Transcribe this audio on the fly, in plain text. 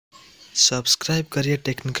Subscribe करिए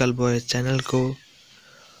technical boy channel को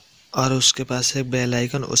और उसके पास एक बेल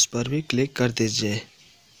आइकन, उस पर भी क्लिक कर दीजिए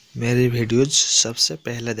मेरी वीडियोज़ सबसे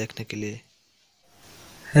पहले देखने के लिए।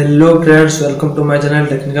 Hello friends, welcome to my channel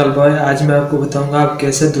technical boy. आज मैं आपको बताऊंगा आप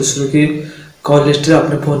कैसे दूसरों की कॉल हिस्ट्री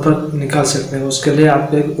अपने फ़ोन पर निकाल सकते हैं। उसके लिए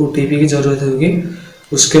आपको एक ओटीपी की ज़रूरत होगी।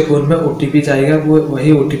 उसके फ़ोन में ओटीपी जाएगा, वो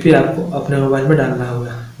वही ओटीपी आपको अपने मोबाइल में डालना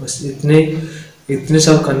होगा। बस इतने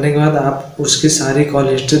सब करने के बाद आप उसकी सारी कॉल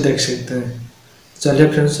हिस्ट्री देख सकते हैं। चलिए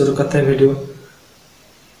फ्रेंड्स, शुरू करते हैं video.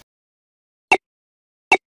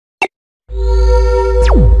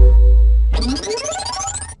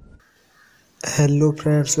 Hello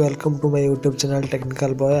friends, welcome to my YouTube channel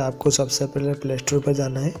technical boy. आपको सबसे पहले प्ले स्टोर पर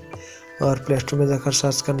जाना है और प्ले स्टोर में जाकर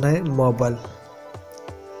सर्च करना है मोबाइल।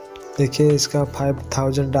 देखिए, इसका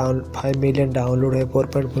 5 मिलियन डाउनलोड है,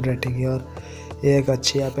 4.4 रेटिंग है और ये एक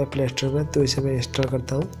अच्छी ऐप है प्ले स्टोर में। तो इसे मैं इंस्टॉल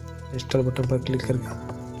करता हूँ। इंस्टॉल बटन पर क्लिक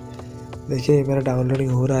करके देखिए मेरा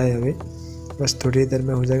डाउनलोडिंग हो रहा है अभी। बस थोड़ी देर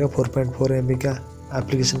में हो जाएगा। 4.4 MB का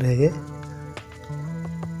एप्लीकेशन है ये।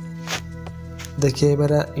 देखिए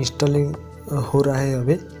मेरा इंस्टॉलिंग हो रहा है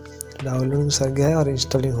अभी। डाउनलोडिंग सर गया है और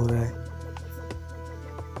इंस्टॉलिंग हो रहा है।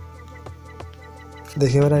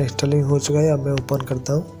 देखिए मेरा इंस्टॉलिंग हो चुका है। अब मैं ओपन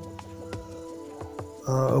करता हूँ।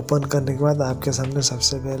 ओपन करने के बाद आपके सामने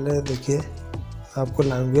सबसे पहले देखिए आपको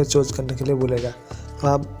लैंग्वेज चूज करने के लिए बोलेगा। तो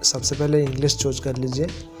आप सबसे पहले इंग्लिश चूज कर लीजिए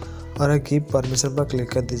और कीप परमिशन पर क्लिक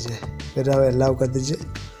कर दीजिए। फिर आप अलाउ कर दीजिए,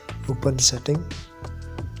 ओपन सेटिंग,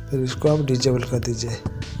 फिर इसको आप डिजेबल कर दीजिए।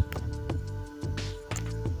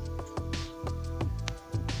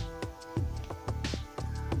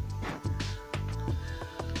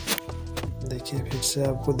 देखिए फिर से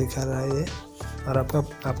आपको दिखा रहा है ये। और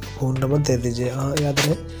आपका फ़ोन नंबर दे दीजिए। हाँ, याद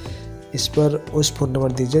रहे इस पर उस फ़ोन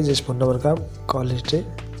नंबर दीजिए जिस फ़ोन नंबर का आप कॉल हिस्ट्री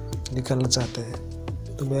निकालना चाहते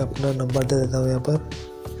हैं। तो मैं अपना नंबर दे देता हूँ यहाँ पर।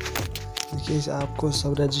 देखिए आपको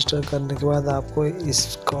सब रजिस्टर करने के बाद आपको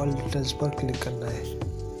इस कॉल डिटेल्स पर क्लिक करना है।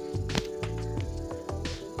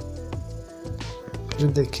 फिर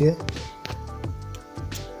देखिए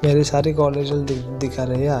मेरी सारी कॉल हिस्ट्री दिखा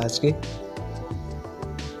रही है आज की।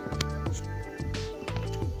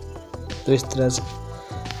 तो इस तरह से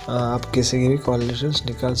आप किसी की भी कॉल डिटेल्स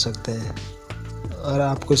निकाल सकते हैं। और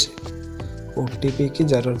आपको ओटीपी की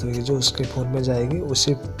ज़रूरत होगी जो उसके फ़ोन में जाएगी।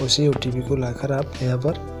 उसी ओटीपी को लाकर आप यहाँ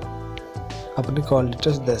पर अपनी कॉल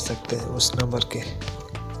डिटेल्स दे सकते हैं उस नंबर के।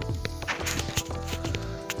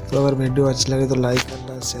 तो अगर वीडियो अच्छी लगे तो लाइक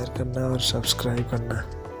करना, शेयर करना और सब्सक्राइब करना।